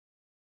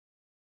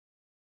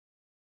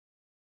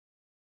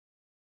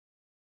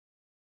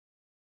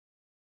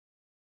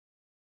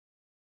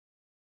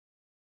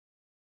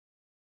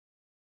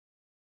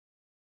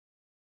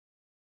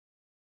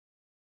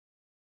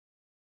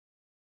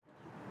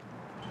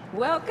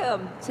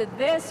Welcome to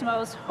this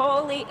most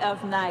holy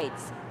of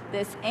nights,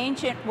 this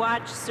ancient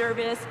watch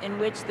service in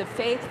which the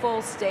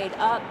faithful stayed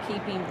up,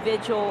 keeping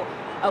vigil,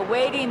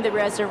 awaiting the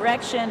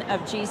resurrection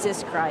of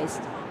Jesus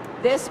Christ.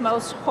 This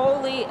most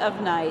holy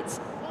of nights,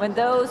 when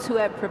those who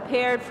have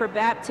prepared for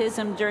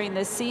baptism during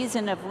the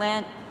season of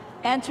Lent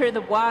enter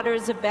the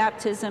waters of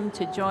baptism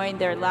to join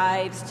their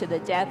lives to the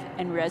death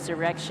and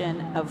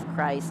resurrection of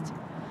Christ.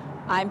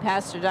 I'm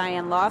Pastor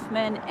Dianne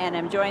Loufman, and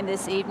I'm joined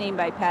this evening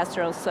by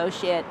Pastoral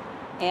Associate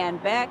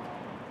Beck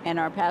and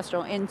our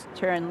Pastoral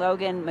Intern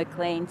Logan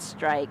McLean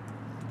Strike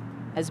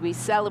as we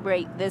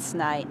celebrate this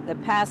night the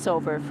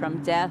Passover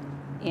from death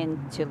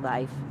into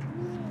life.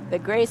 The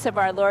grace of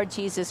our Lord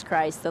Jesus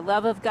Christ, the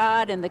love of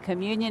God, and the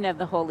communion of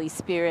the Holy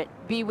Spirit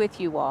be with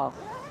you all.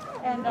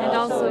 And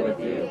also with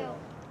you.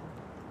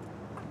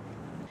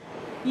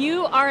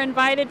 You are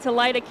invited to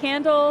light a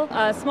candle,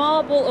 a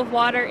small bowl of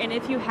water, and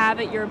if you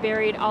have it, your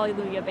buried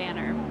Alleluia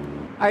banner.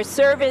 Our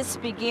service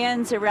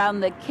begins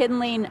around the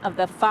kindling of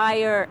the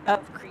fire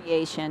of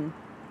creation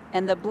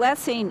and the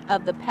blessing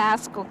of the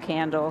Paschal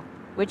candle,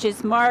 which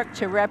is marked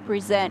to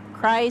represent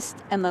Christ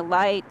and the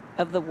light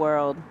of the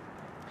world.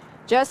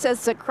 Just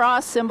as the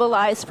cross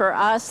symbolized for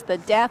us the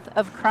death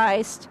of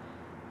Christ,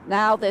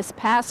 now this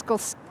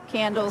Paschal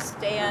candle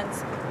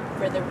stands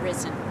for the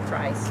risen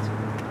Christ.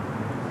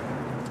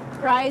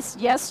 Christ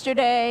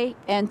yesterday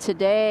and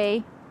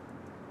today,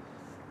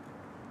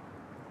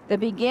 the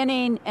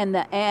beginning and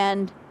the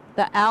end,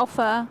 the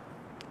Alpha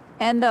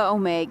and the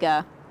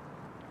Omega.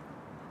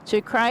 To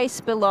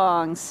Christ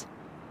belongs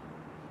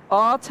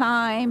all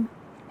time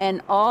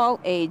and all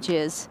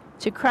ages.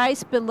 To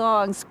Christ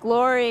belongs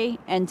glory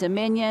and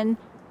dominion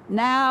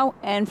now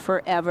and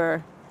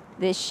forever,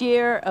 this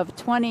year of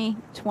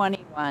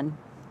 2021.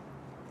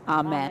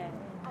 Amen.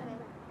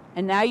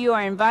 And now you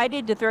are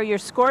invited to throw your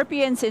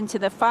scorpions into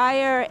the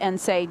fire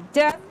and say,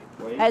 "Death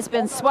has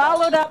been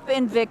swallowed up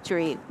in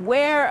victory.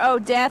 Where, O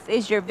death,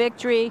 is your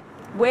victory?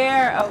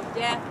 Where, O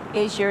death,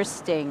 is your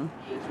sting?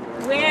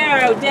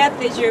 Where, O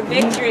death, is your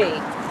victory?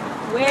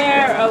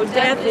 Where, O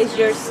death, is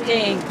your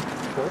sting?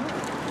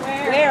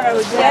 Where,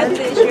 O death,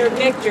 is your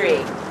victory?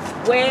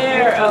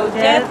 Where, O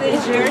death,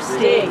 is your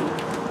sting?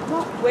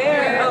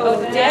 Where,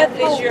 O death,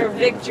 is your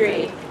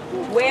victory?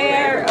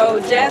 Where, O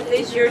death,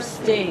 is your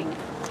sting?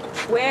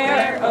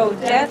 Where, O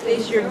death,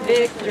 is your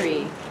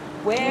victory?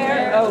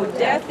 Where, O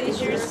death,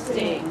 is your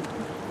sting?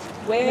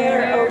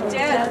 Where, O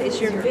death, is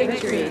your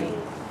victory?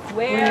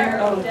 Where,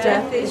 O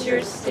death, is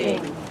your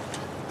sting?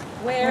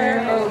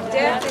 Where, O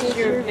death, is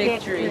your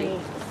victory?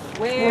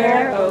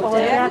 Where, O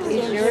death,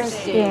 is your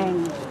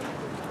sting?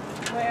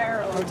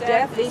 Where, O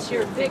death, is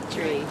your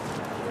victory?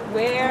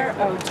 Where,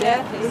 O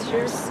death, is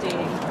your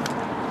sting?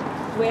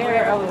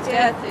 Where, O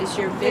death, is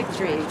your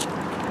victory?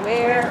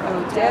 Where,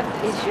 O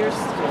death, is your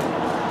sting?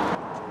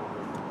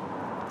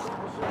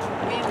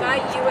 We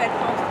invite you at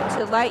home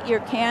to light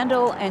your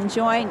candle and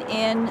join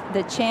in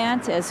the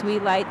chant as we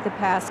light the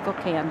Paschal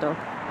candle.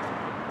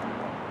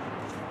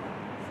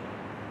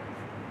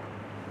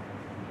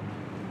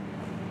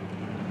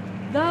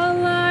 The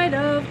light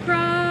of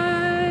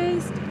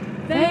Christ,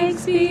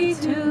 thanks be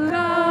to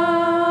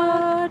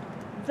God.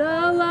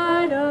 The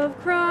light of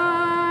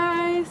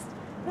Christ,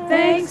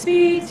 thanks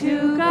be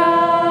to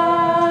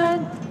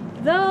God.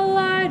 The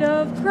light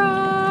of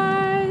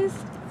Christ,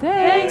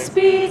 thanks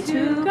be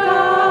to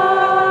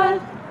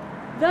God.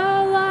 The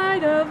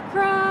light of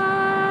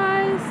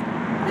Christ,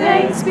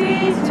 thanks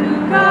be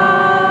to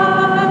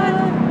God.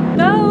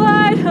 The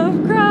light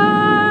of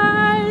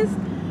Christ,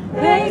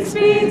 thanks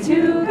be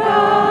to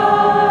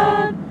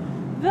God.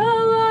 The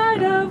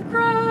light of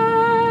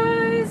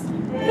Christ,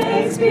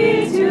 thanks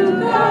be to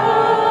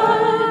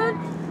God.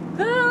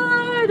 The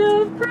light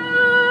of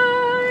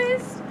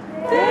Christ,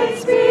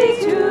 thanks be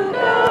to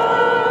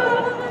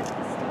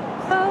God.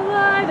 The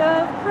light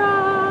of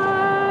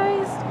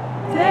Christ,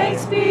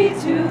 thanks be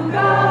to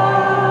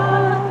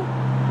God.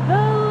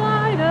 The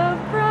light of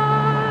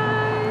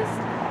Christ,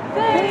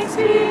 thanks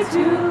be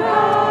to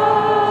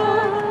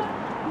God.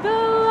 The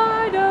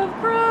light of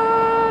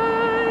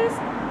Christ,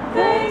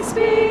 thanks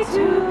be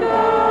to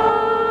God.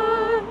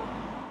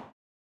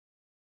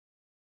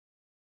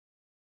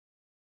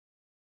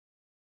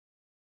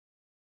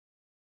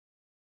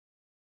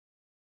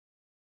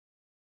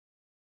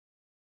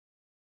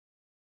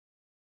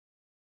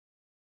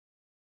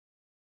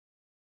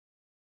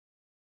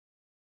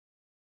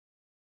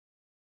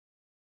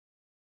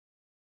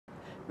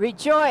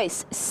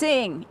 Rejoice,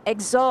 sing,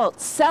 exult,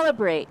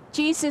 celebrate.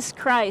 Jesus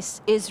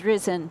Christ is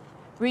risen.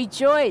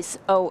 Rejoice,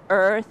 O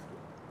earth.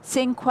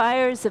 Sing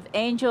choirs of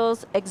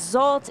angels,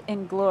 exult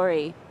in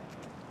glory.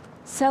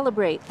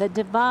 Celebrate the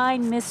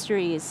divine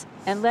mysteries,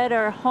 and let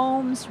our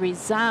homes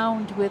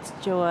resound with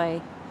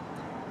joy.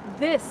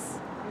 This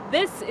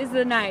is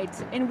the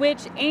night in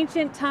which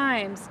ancient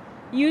times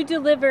you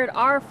delivered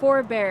our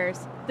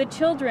forebears, the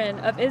children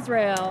of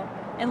Israel,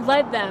 and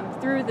led them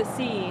through the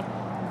sea.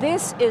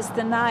 This is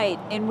the night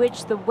in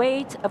which the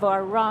weight of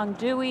our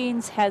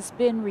wrongdoings has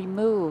been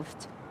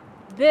removed.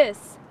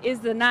 This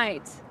is the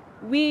night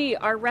We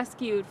are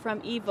rescued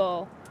from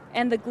evil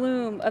and the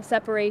gloom of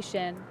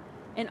separation,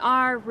 and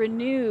are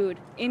renewed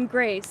in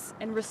grace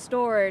and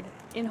restored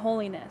in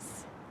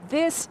holiness.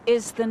 This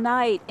is the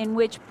night in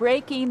which,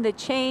 breaking the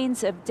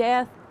chains of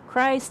death,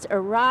 Christ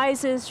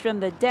arises from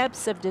the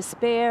depths of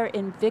despair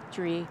in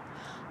victory.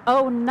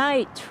 O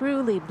night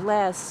truly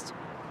blessed!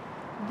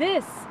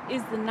 This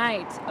is the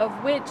night of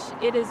which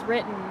it is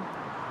written,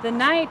 "The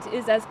night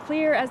is as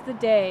clear as the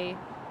day,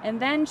 and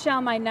then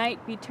shall my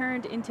night be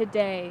turned into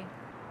day."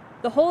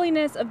 The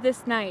holiness of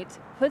this night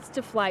puts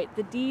to flight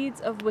the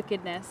deeds of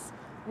wickedness,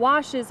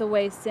 washes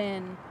away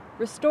sin,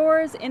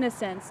 restores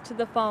innocence to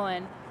the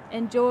fallen,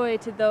 and joy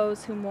to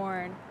those who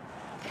mourn,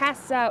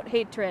 casts out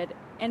hatred,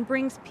 and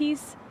brings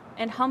peace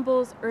and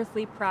humbles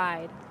earthly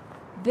pride.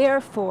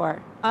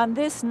 Therefore, on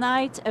this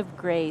night of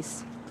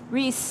grace,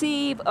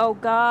 receive, O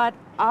God,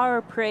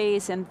 our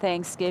praise and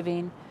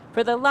thanksgiving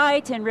for the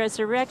light and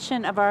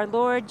resurrection of our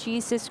Lord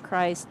Jesus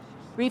Christ,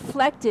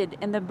 reflected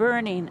in the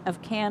burning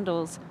of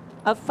candles,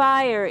 a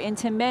fire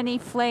into many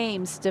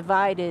flames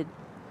divided,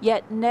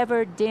 yet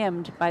never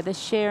dimmed by the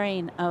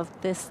sharing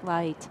of this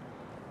light.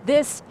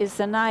 This is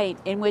the night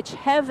in which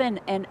heaven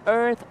and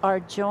earth are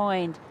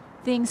joined,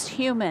 things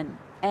human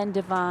and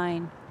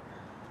divine.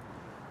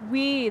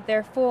 We,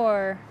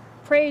 therefore,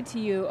 pray to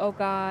you, O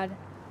God,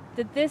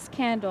 that this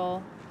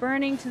candle,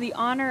 burning to the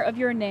honor of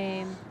your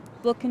name,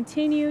 will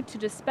continue to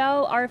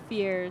dispel our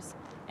fears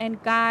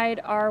and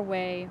guide our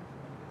way.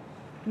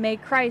 May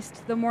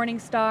Christ, the morning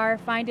star,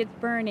 find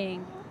it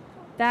burning,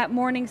 that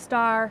morning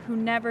star who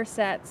never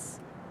sets,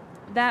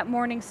 that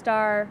morning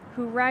star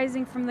who,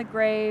 rising from the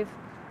grave,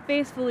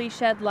 faithfully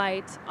shed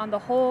light on the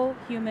whole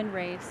human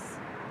race.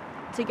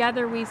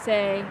 Together we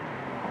say,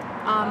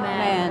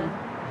 Amen.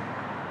 Amen.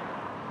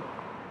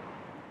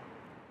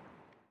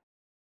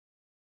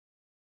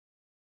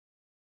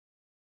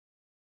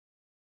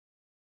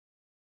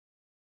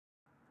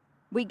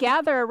 We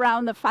gather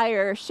around the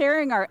fire,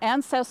 sharing our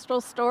ancestral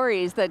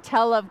stories that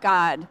tell of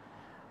God,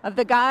 of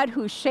the God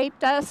who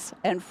shaped us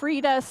and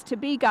freed us to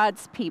be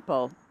God's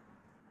people.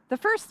 The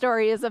first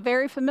story is a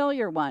very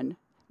familiar one.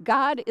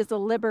 God is a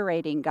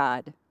liberating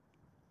God.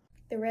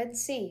 The Red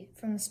Sea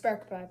from the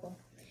Spark Bible.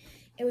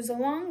 It was a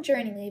long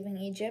journey leaving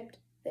Egypt.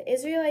 The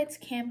Israelites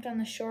camped on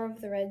the shore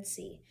of the Red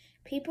Sea.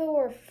 People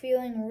were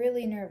feeling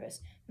really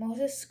nervous.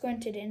 Moses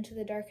squinted into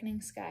the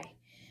darkening sky.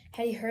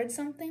 Had he heard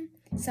something?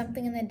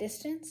 Something in the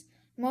distance?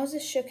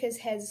 Moses shook his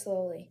head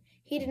slowly.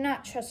 He did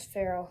not trust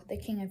Pharaoh, the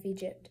king of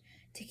Egypt,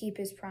 to keep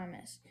his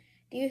promise.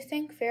 Do you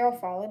think Pharaoh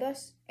followed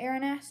us?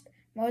 Aaron asked.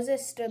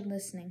 Moses stood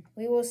listening.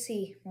 We will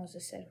see,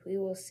 Moses said. We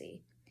will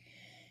see.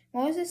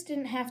 Moses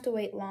didn't have to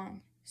wait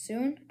long.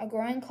 Soon, a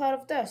growing cloud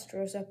of dust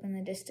rose up in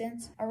the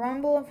distance. A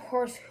rumble of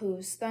horse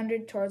hooves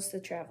thundered towards the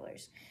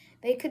travelers.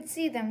 They could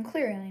see them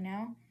clearly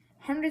now.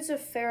 Hundreds of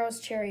Pharaoh's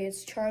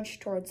chariots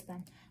charged towards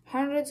them.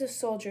 Hundreds of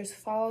soldiers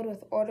followed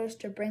with orders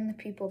to bring the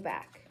people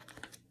back.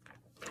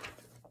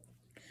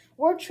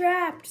 We're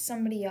trapped,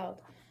 somebody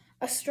yelled.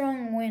 A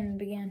strong wind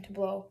began to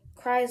blow.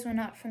 Cries went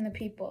up from the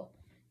people.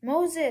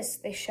 Moses,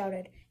 they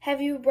shouted,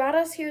 have you brought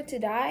us here to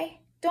die?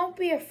 Don't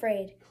be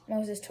afraid,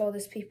 Moses told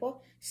his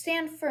people.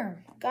 Stand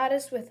firm. God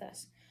is with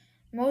us.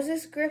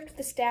 Moses gripped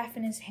the staff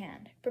in his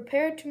hand.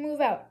 Prepared to move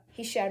out,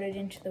 he shouted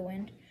into the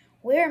wind.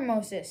 Where,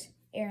 Moses?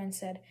 Aaron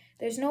said.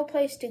 There's no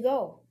place to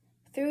go.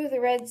 Through the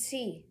Red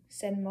Sea,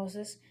 said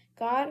Moses.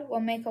 God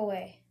will make a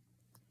way.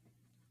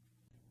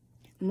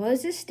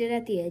 Moses stood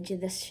at the edge of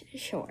the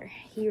shore.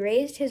 He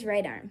raised his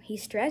right arm. He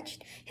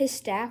stretched his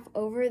staff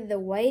over the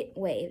white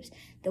waves.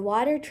 The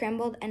water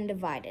trembled and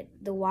divided.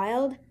 The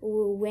wild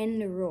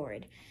wind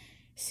roared.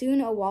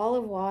 Soon a wall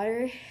of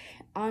water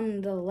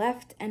on the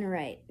left and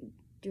right.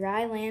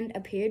 Dry land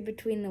appeared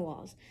between the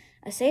walls.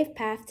 A safe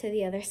path to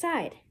the other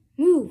side.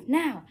 Move,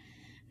 now,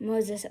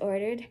 Moses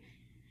ordered.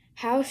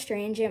 How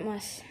strange it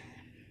must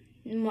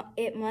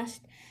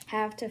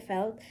have to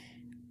felt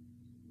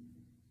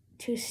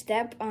to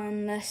step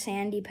on the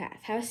sandy path.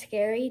 How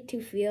scary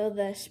to feel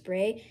the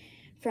spray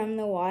from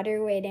the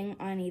water waiting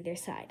on either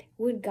side.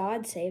 Would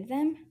God save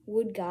them?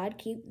 Would God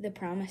keep the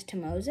promise to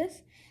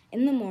Moses?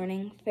 In the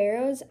morning,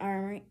 Pharaoh's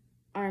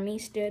army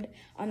stood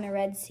on the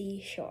Red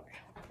Sea shore.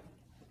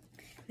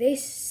 They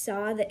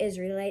saw the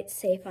Israelites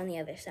safe on the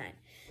other side.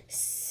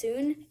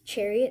 Soon,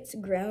 chariots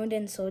groaned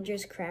and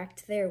soldiers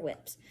cracked their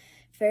whips.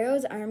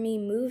 Pharaoh's army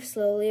moved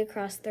slowly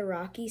across the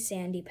rocky,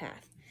 sandy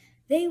path.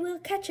 They will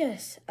catch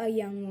us, a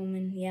young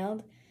woman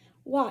yelled.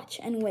 Watch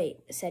and wait,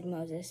 said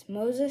Moses.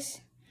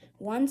 Moses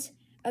once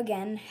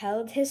again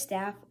held his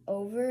staff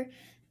over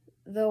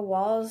the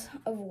walls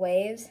of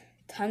waves.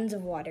 Tons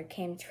of water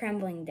came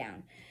trembling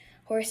down.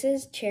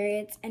 Horses,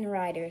 chariots, and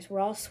riders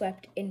were all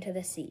swept into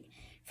the sea.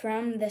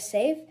 From the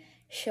safe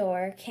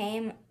shore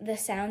came the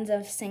sounds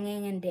of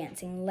singing and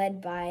dancing,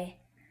 led by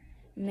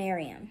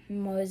Miriam,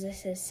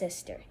 Moses'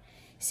 sister.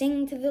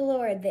 Sing to the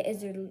Lord, the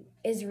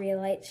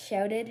Israelites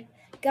shouted.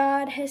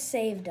 God has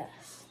saved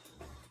us.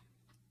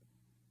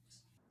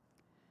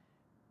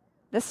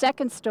 The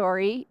second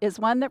story is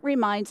one that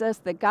reminds us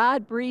that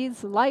God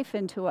breathes life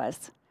into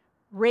us,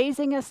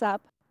 raising us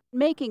up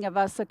making of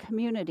us a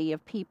community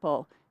of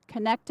people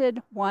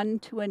connected one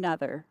to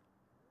another.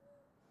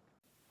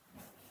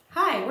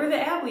 Hi, we're the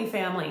Abley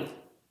family.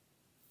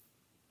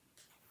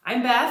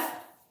 I'm Beth.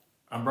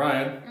 I'm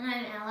Bryan. And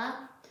I'm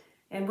Ella.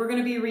 And we're going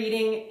to be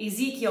reading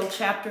Ezekiel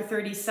chapter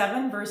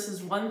 37,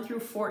 verses 1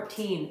 through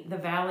 14, the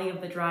Valley of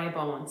the Dry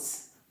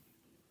Bones.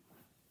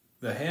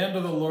 The hand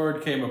of the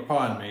Lord came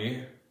upon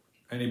me,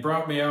 and he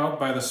brought me out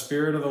by the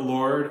Spirit of the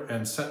Lord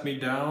and set me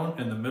down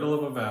in the middle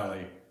of a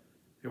valley.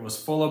 It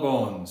was full of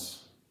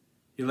bones.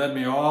 He led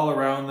me all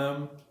around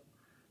them.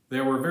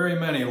 There were very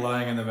many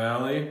lying in the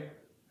valley,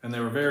 and they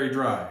were very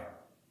dry.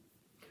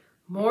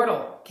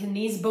 Mortal, can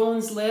these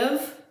bones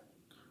live?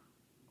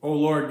 O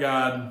Lord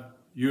God,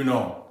 you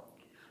know.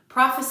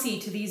 Prophesy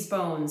to these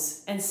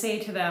bones, and say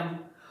to them,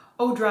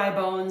 O dry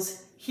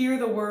bones, hear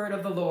the word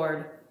of the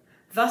Lord.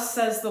 Thus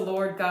says the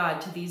Lord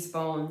God to these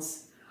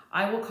bones,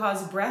 I will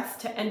cause breath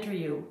to enter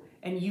you,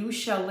 and you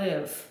shall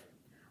live.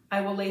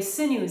 I will lay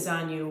sinews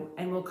on you,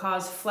 and will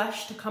cause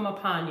flesh to come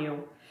upon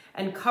you,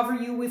 and cover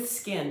you with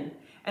skin,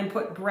 and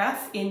put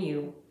breath in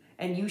you,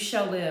 and you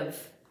shall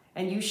live,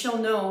 and you shall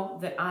know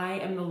that I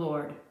am the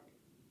Lord.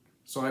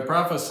 So I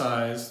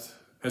prophesied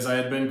as I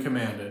had been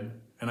commanded,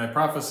 and I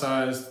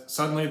prophesied,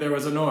 suddenly there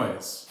was a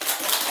noise,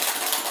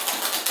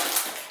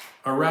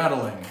 a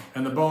rattling,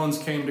 and the bones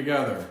came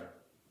together,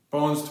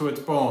 bones to its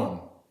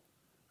bone.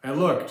 I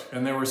looked,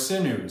 and there were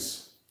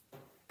sinews.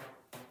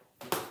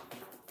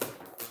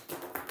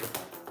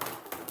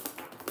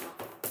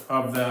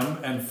 Of them,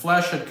 and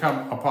flesh had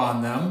come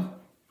upon them,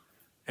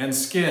 and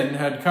skin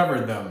had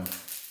covered them.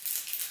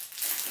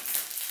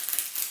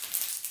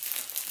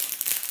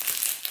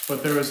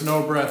 But there is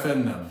no breath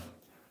in them.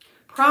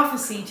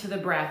 Prophesy to the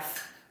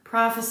breath.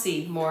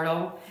 Prophesy,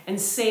 mortal,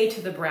 and say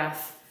to the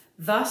breath,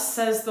 Thus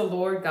says the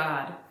Lord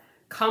God,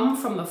 Come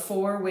from the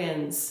four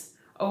winds,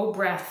 O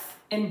breath,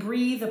 and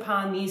breathe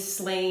upon these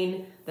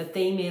slain, that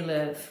they may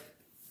live.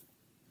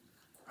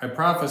 I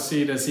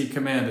prophesied as he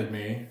commanded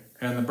me,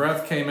 and the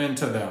breath came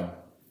into them.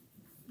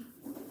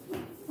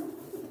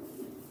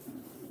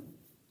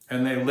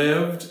 And they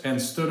lived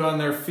and stood on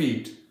their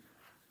feet,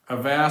 a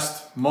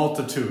vast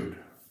multitude.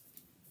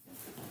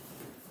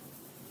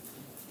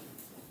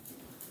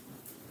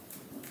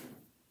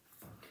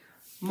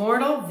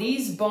 Mortal,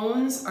 these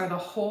bones are the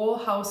whole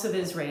house of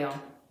Israel.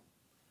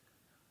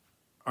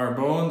 Our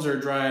bones are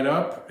dried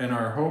up, and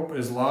our hope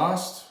is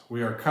lost.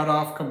 We are cut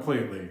off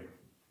completely.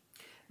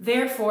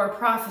 Therefore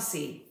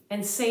prophesy,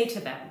 and say to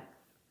them,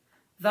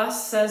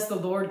 Thus says the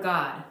Lord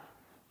God,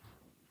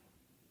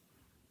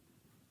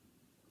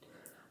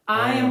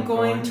 I am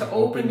going to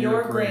open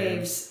your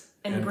graves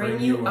and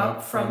bring you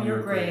up from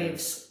your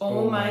graves,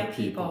 O my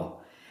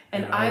people,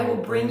 and I will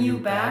bring you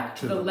back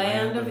to the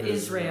land of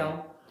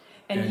Israel.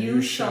 And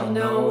you shall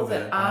know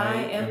that I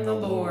am the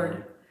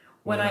Lord,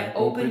 when I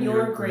open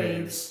your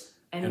graves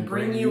and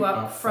bring you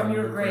up from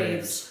your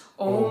graves,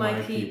 O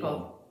my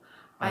people.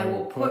 I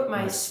will put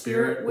my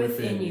spirit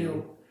within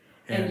you,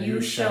 and you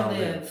shall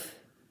live,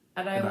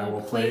 and I will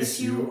place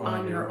you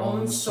on your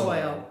own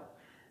soil.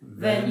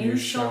 Then you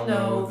shall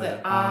know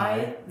that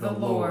I, the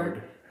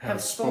Lord,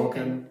 have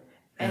spoken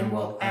and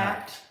will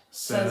act,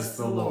 says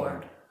the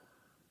Lord.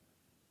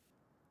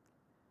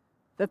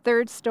 The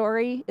third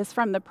story is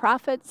from the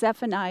prophet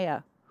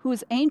Zephaniah,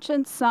 whose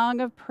ancient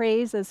song of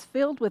praise is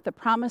filled with the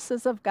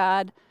promises of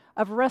God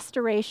of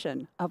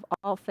restoration of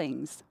all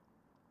things.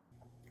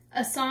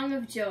 A song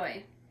of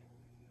joy.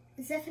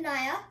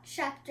 Zephaniah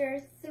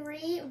chapter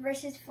 3,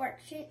 verses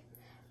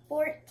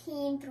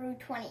 14 through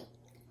 20.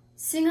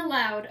 Sing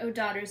aloud, O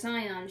daughter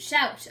Zion.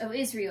 Shout, O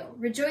Israel.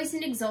 Rejoice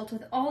and exult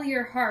with all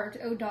your heart,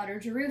 O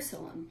daughter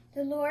Jerusalem.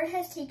 The Lord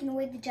has taken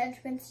away the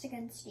judgments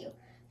against you.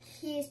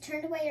 He has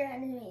turned away your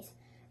enemies.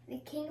 The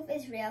King of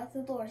Israel,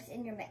 the Lord, is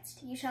in your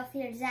midst. You shall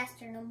fear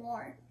disaster no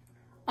more.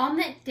 On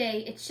that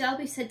day it shall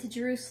be said to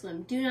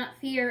Jerusalem, Do not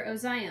fear, O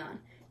Zion.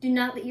 Do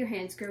not let your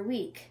hands grow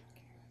weak.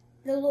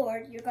 The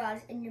Lord, your God,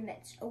 is in your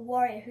midst, a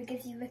warrior who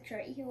gives you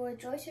victory. He will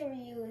rejoice over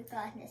you with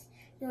gladness.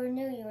 He will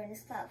renew you in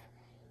his love.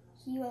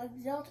 He will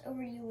exult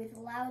over you with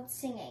loud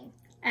singing.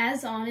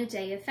 As on a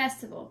day of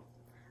festival.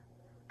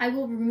 I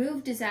will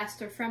remove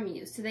disaster from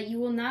you, so that you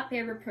will not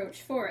bear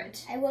reproach for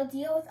it. I will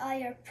deal with all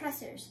your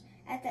oppressors.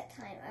 At that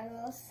time, I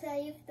will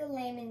save the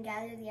lame and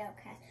gather the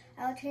outcast.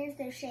 I will turn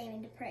their shame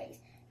into praise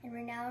and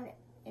renown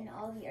in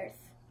all the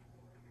earth.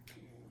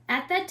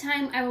 At that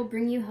time I will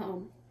bring you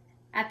home,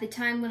 at the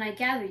time when I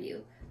gather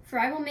you, for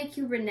I will make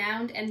you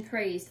renowned and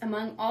praised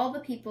among all the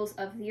peoples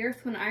of the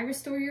earth when I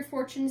restore your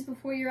fortunes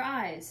before your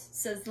eyes,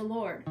 says the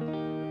Lord.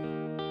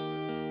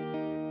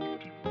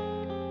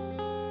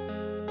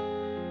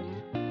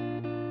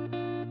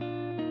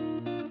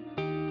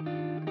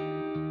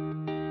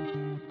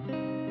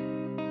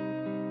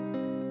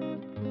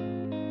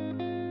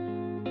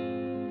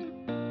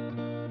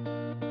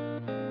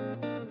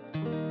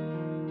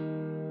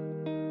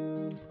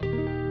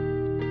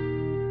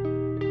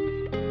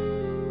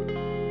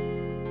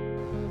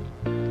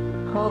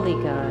 Holy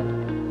God,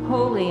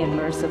 holy and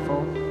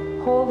merciful,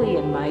 holy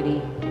and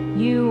mighty,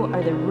 you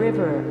are the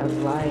river of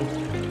life.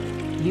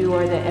 You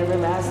are the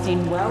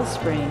everlasting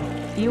wellspring.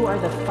 You are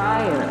the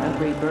fire of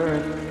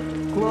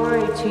rebirth.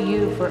 Glory to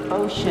you for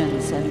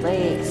oceans and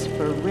lakes,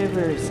 for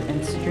rivers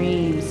and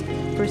streams,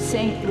 for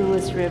St.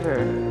 Louis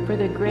River, for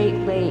the great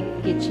lake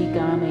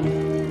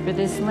Gitchigami, for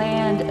this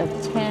land of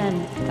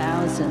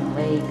 10,000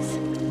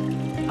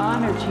 lakes.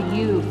 Honor to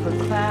you for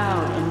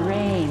cloud and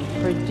rain,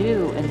 for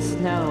dew and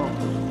snow.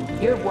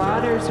 Your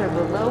waters are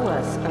below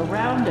us,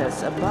 around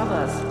us, above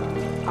us.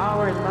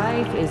 Our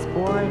life is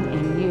born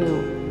in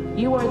you.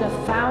 You are the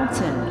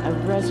fountain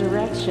of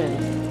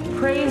resurrection.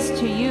 Praise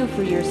to you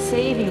for your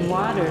saving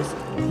waters.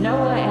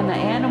 Noah and the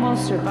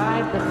animals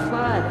survived the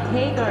flood.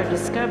 Hagar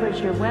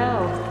discovers your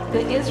well.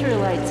 The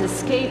Israelites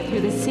escape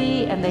through the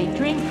sea, and they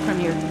drink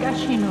from your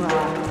gushing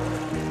rock.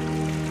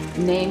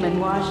 Naaman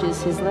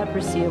washes his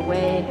leprosy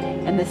away,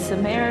 and the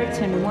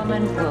Samaritan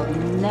woman will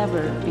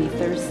never be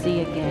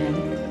thirsty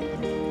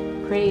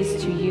again.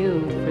 Praise to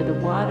you for the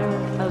water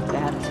of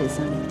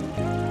baptism,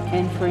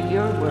 and for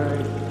your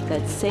word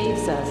that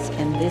saves us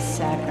in this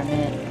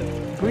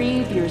sacrament.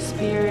 Breathe your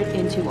Spirit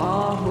into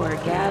all who are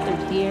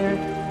gathered here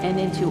and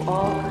into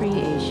all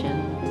creation.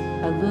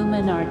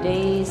 Illumine our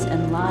days,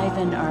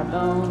 enliven our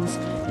bones,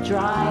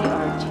 dry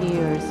our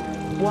tears,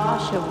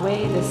 wash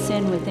away the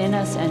sin within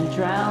us and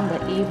drown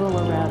the evil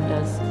around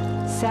us.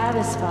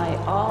 Satisfy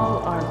all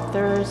our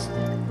thirst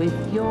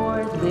with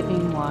your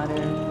living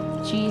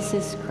water,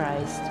 Jesus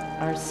Christ,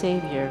 our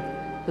Savior,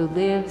 who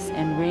lives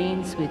and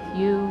reigns with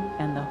you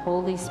and the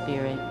Holy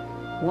Spirit,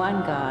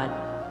 one God,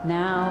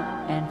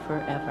 now and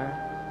forever.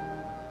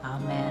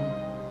 Amen.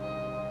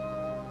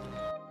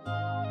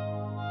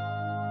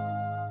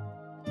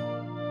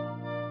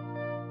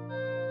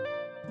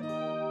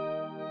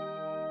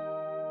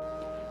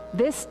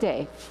 This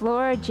day,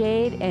 Flora,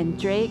 Jade, and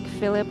Drake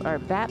Phillip are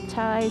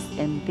baptized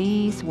in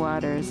these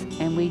waters,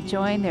 and we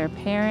join their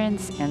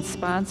parents and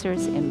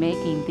sponsors in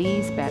making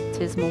these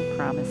baptismal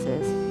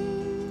promises.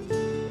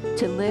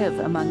 To live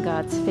among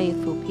God's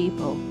faithful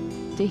people,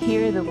 to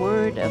hear the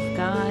word of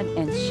God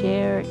and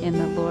share in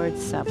the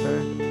Lord's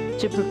Supper,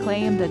 to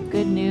proclaim the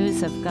good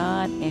news of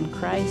God in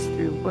Christ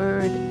through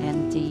word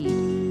and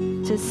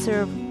deed, to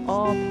serve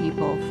all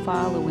people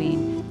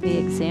following the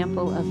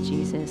example of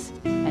Jesus,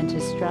 and to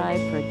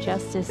strive for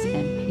justice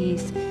and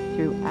peace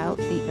throughout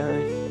the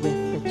earth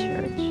with the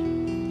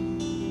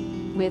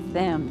church. With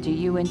them, do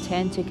you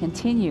intend to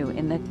continue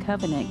in the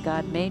covenant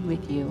God made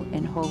with you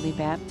in holy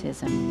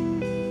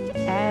baptism?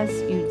 As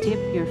you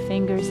dip your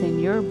fingers in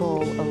your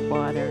bowl of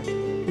water,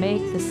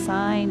 make the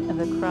sign of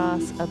the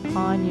cross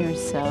upon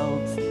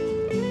yourselves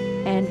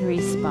and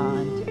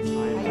respond.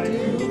 I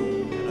do,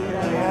 and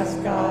I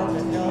ask God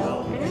to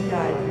help and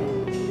guide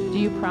me. Do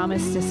you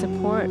promise to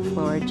support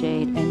Flora,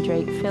 Jade, and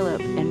Drake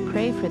Phillip and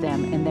pray for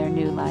them in their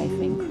new life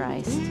in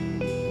Christ?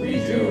 We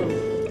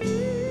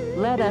do.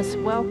 Let us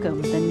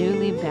welcome the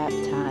newly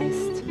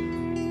baptized.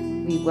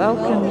 We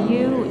welcome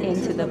you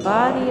into the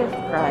body of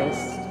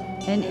Christ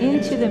and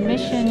into the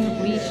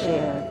mission we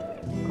share,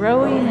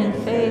 growing in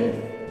faith,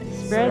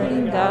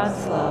 spreading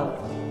God's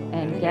love,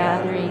 and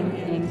gathering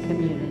in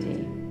community.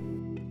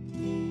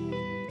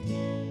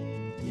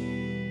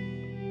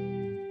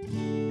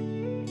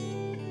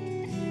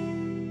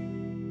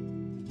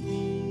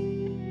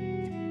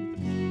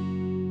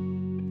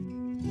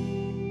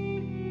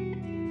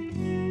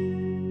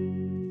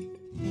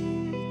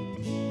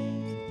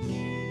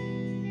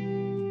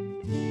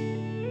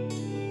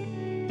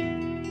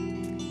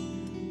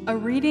 A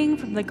reading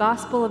from the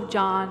Gospel of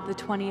John, the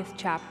 20th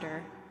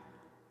chapter.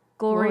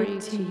 Glory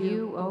to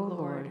you, O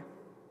Lord.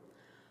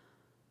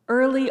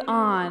 Early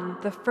on,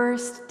 the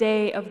first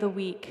day of the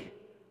week,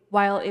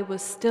 while it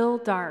was still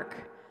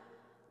dark,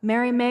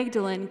 Mary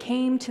Magdalene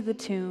came to the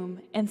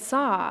tomb and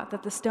saw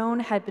that the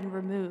stone had been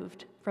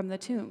removed from the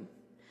tomb.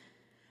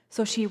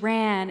 So she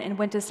ran and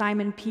went to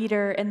Simon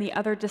Peter and the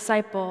other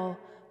disciple,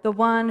 the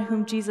one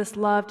whom Jesus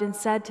loved, and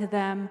said to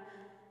them,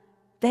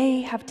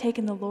 "They have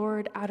taken the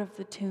Lord out of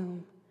the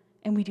tomb,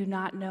 and we do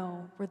not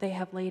know where they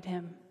have laid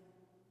him."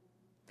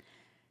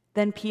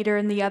 Then Peter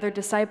and the other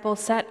disciple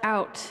set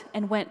out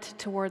and went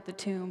toward the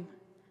tomb.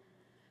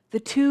 The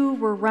two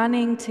were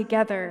running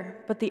together,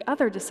 but the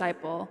other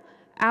disciple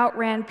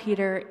outran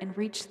Peter and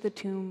reached the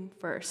tomb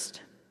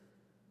first.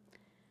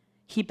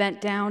 He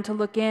bent down to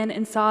look in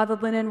and saw the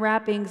linen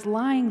wrappings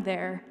lying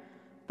there,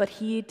 but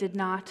he did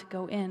not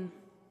go in.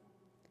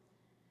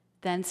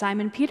 Then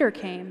Simon Peter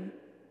came,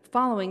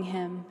 following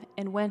him,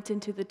 and went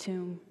into the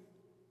tomb.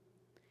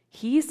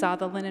 He saw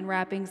the linen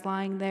wrappings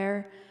lying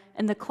there,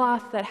 and the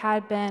cloth that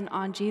had been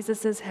on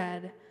Jesus'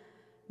 head,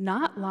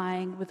 not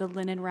lying with the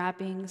linen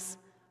wrappings,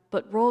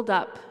 but rolled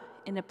up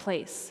in a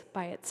place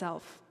by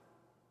itself.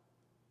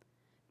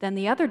 Then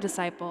the other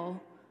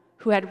disciple,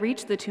 who had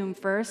reached the tomb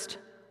first,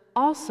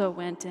 also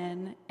went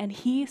in, and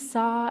he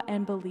saw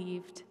and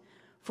believed,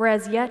 for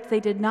as yet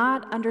they did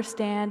not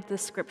understand the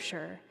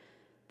scripture,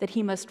 that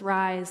he must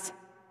rise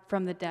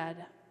from the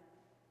dead.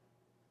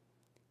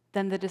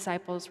 Then the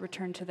disciples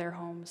returned to their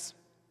homes.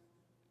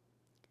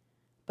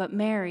 But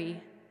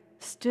Mary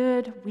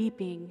stood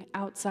weeping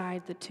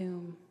outside the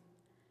tomb.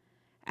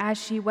 As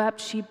she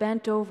wept, she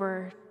bent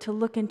over to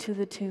look into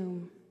the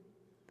tomb,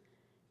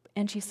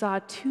 and she saw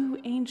 2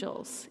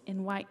 angels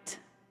in white,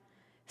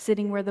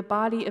 sitting where the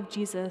body of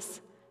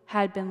Jesus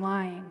had been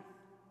lying,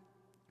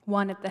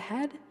 one at the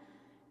head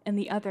and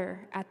the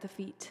other at the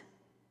feet.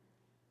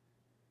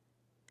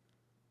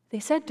 They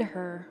said to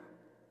her,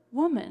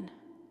 "Woman,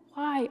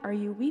 why are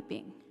you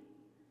weeping?"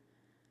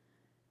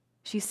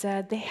 She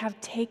said, "They have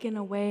taken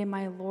away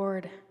my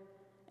Lord,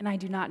 and I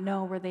do not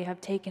know where they have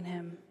taken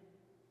him."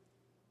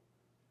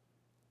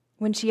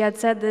 When she had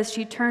said this,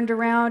 she turned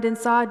around and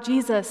saw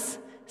Jesus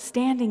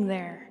standing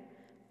there,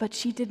 but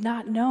she did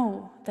not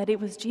know that it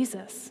was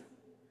Jesus.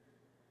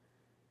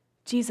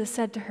 Jesus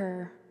said to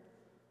her,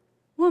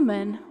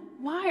 "Woman,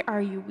 why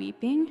are you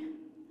weeping?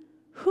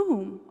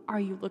 Whom are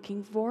you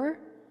looking for?"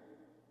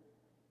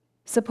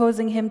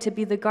 Supposing him to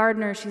be the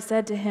gardener, she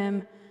said to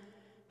him,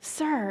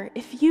 "Sir,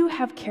 if you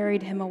have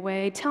carried him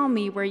away, tell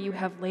me where you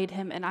have laid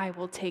him, and I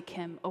will take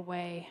him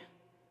away."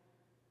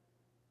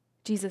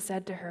 Jesus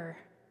said to her,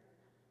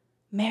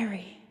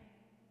 "Mary."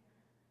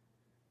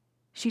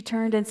 She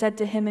turned and said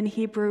to him in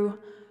Hebrew,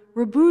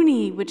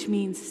 "Rabboni," which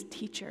means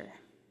teacher.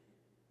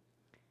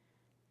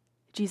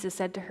 Jesus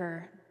said to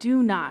her,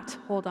 "Do not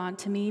hold on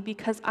to me,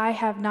 because I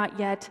have not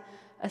yet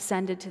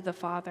ascended to the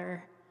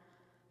Father.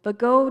 But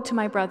go to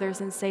my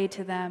brothers and say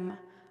to them,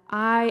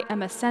 I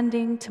am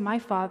ascending to my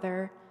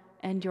Father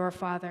and your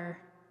Father,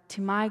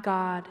 to my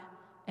God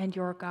and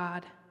your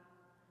God."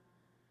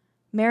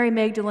 Mary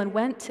Magdalene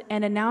went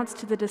and announced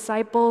to the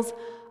disciples,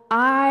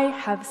 "I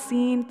have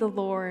seen the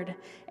Lord,"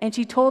 and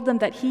she told them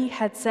that he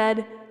had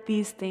said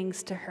these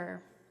things to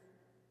her.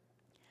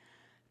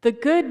 The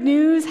good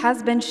news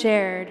has been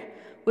shared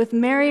with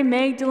Mary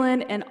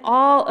Magdalene and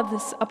all of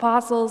the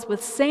apostles,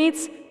 with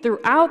saints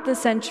throughout the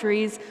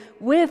centuries,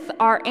 with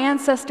our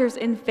ancestors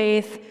in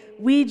faith.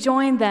 We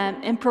join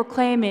them in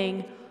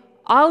proclaiming,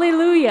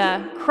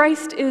 "Alleluia,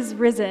 Christ is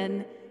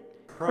risen."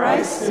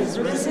 Christ is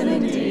risen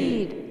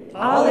indeed.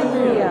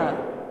 Alleluia.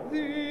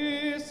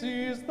 This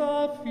is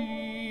the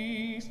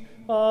feast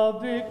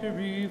of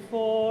victory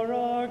for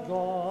our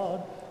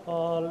God.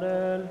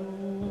 Alleluia.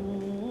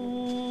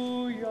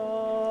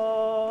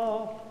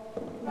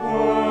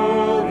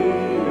 Glory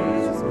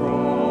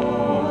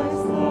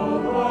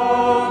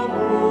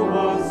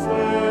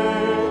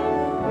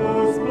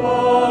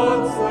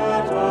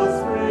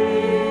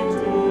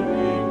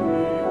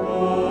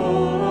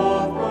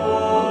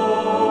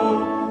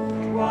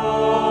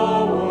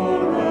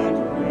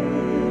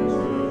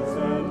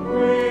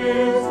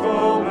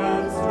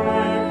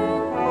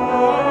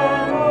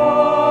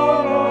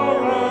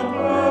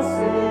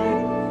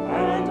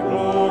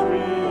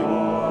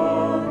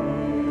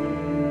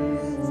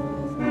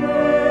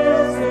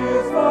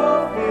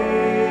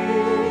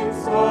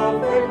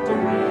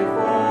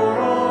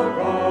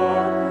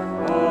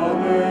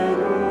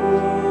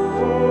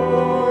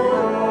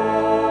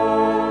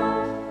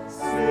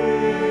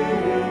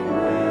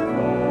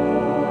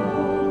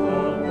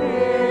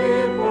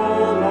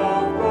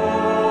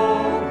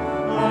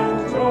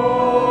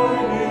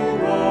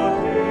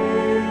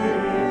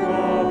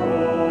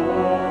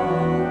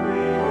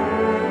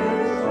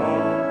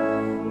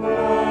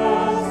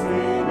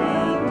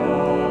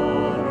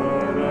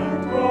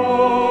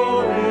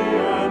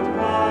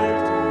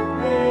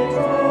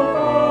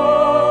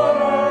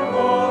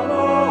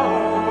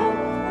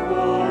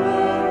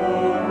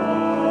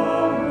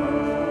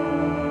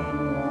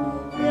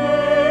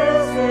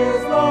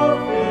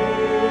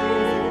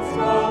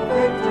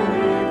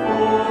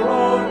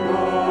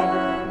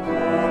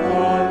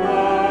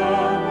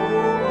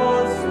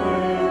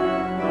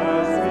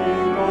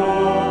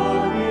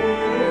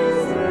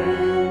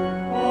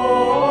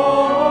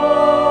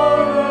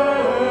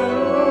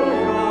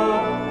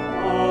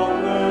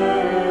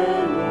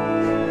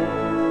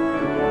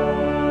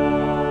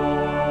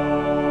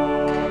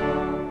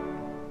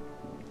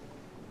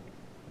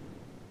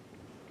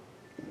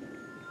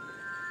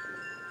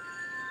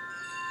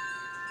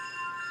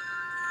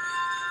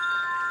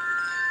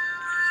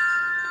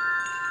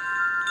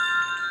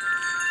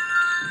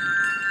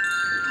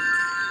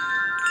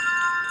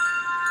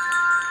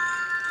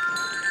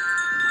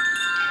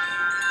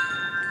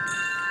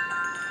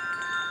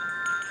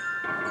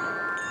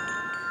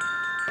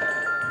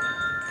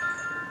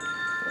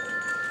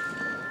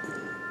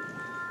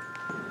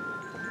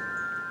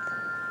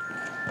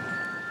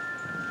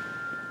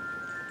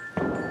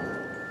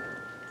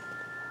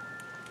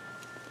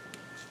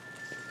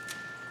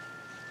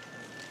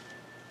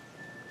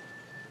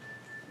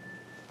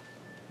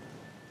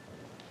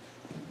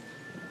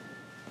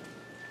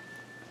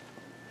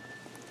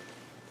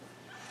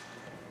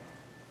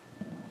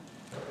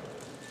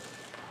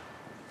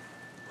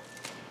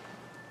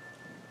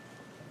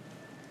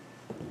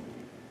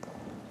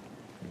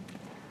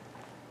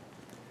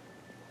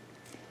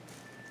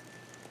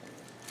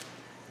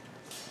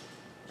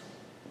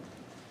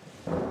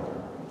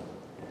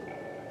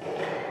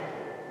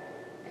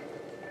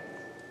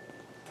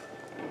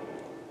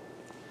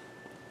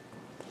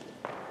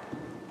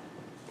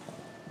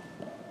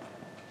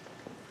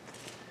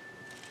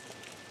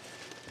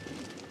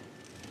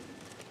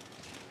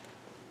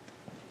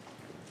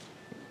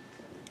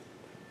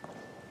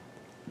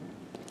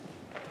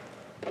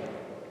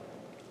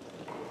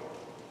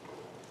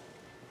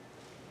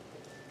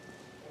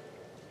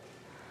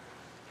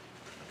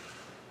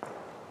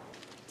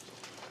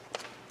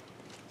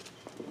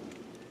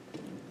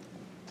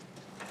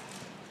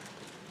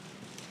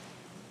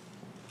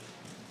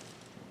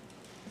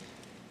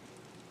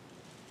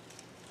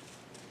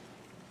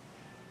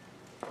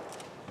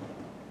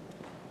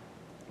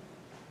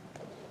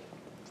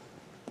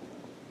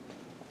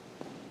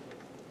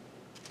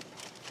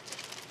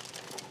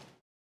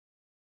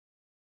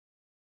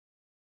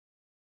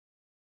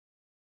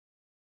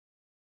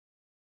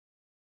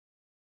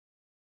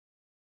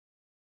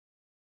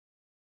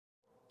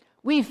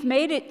We've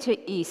made it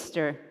to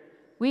Easter.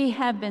 We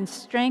have been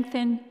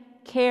strengthened,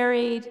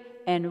 carried,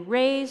 and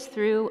raised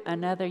through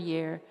another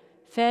year,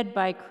 fed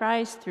by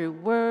Christ through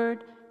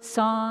word,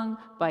 song,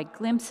 by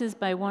glimpses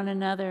by one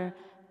another,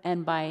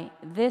 and by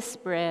this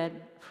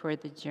bread for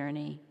the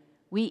journey.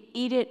 We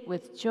eat it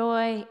with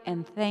joy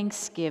and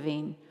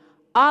thanksgiving.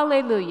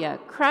 Alleluia!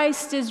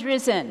 Christ is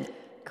risen.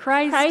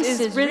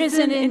 Christ is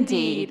risen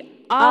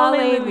indeed.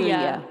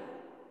 Alleluia!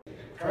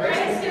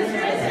 Christ is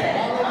risen.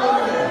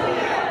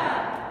 Alleluia!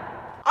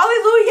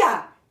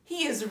 Alleluia!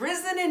 He is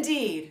risen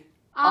indeed.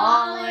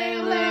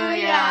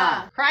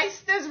 Alleluia!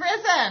 Christ is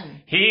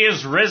risen. He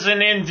is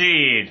risen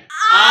indeed.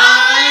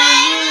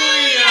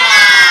 Alleluia!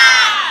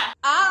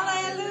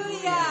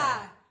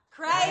 Alleluia!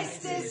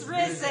 Christ is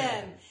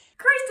risen.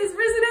 Christ is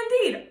risen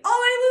indeed.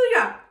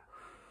 Alleluia!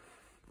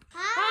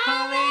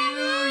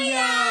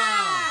 Hallelujah!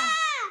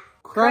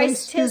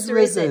 Christ is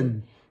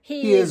risen.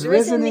 He is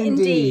risen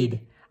indeed.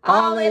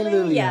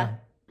 Alleluia!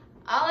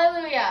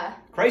 Alleluia!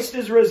 Christ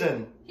is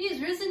risen. He is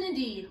risen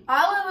indeed.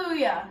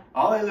 Alleluia!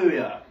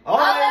 Alleluia!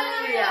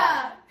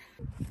 Alleluia!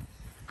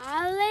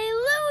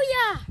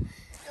 Alleluia!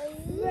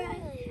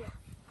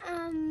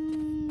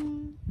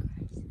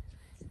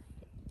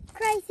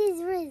 Christ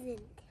is risen.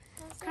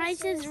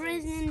 Christ is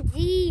risen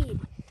indeed.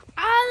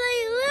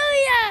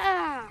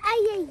 Alleluia!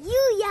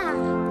 Alleluia!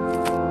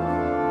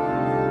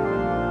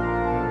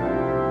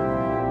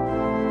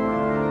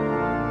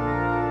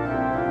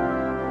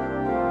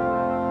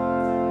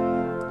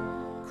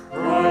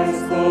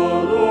 Christ the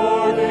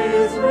Lord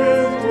is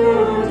risen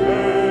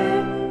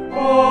today.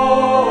 Alleluia.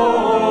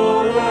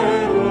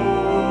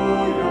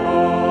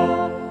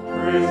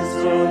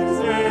 Christians,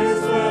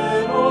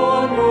 hasten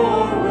on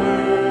your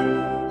way.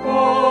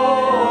 Alleluia.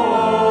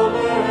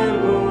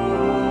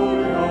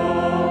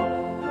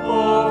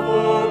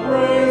 Offer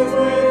praise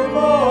with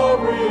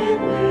love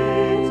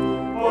repeat.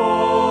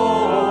 Alleluia.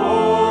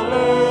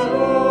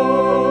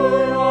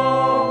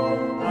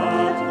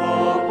 At the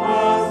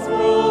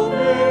paschal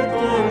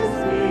victor's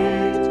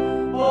feet.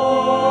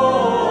 Alleluia.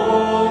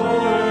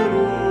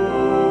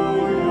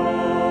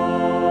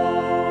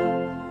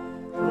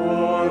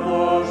 For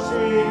the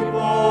sheep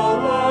the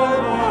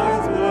Lamb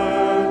has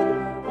led.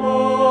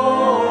 Alleluia.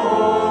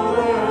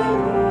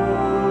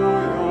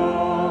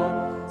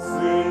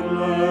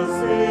 Sinless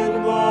in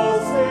the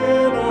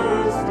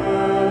sinner's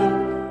stead.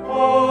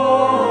 Alleluia.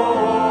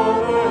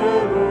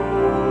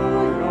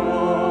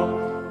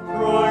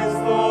 Christ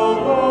the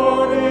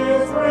Lord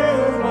is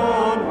risen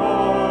on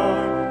high.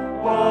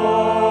 Alleluia.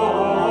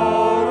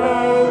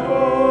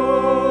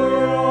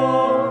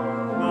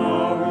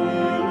 Now he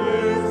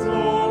lives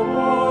no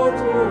more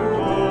to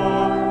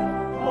die.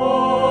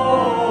 Alleluia.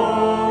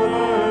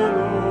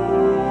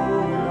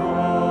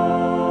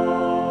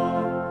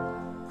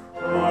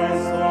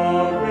 Christ the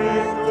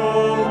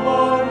victim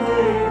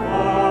undefiled.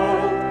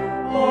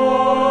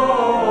 Alleluia.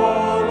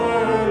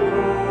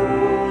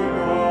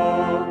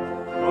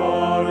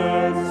 God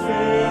and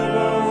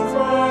sinners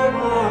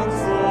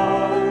reconciled.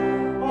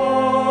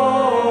 Alleluia.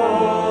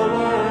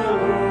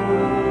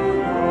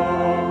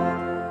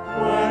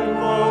 When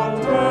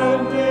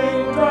contending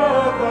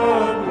death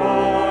and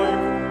life.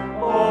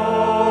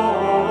 Alleluia.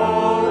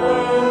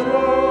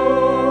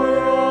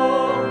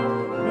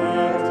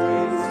 Met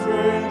in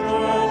strange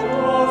and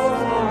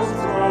awesome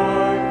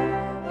strife.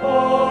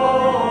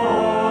 Alleluia.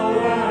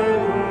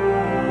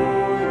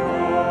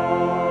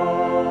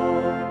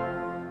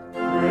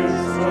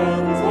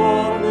 Christians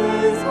on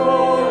this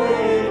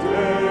holy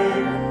day.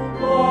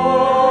 Alleluia.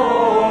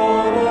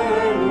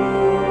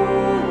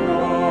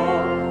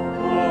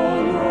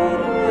 On your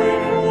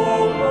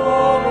grateful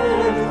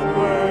promised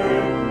way.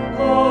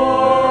 Alleluia.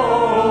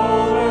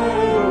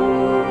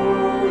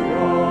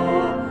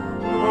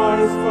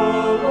 Christ the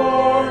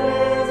Lord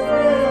is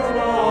risen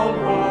on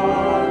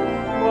high.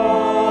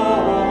 Alleluia.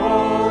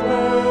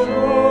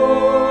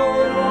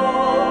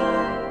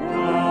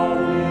 Now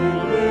he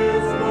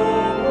lives no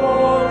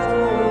more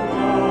to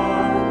die.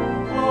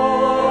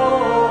 Alleluia.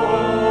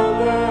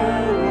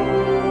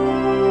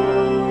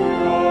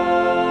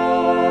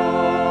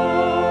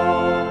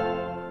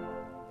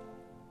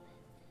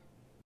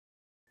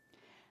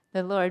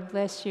 The Lord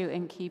bless you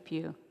and keep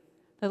you.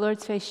 The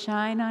Lord's face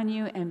shine on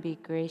you and be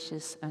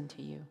gracious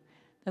unto you.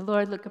 The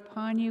Lord look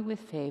upon you with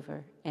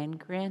favor and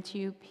grant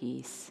you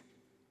peace.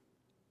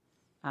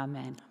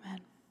 Amen.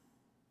 Amen.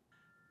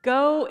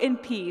 Go in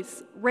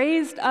peace,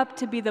 raised up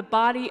to be the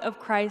body of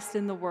Christ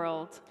in the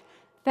world.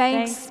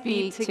 Thanks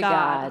be to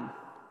God.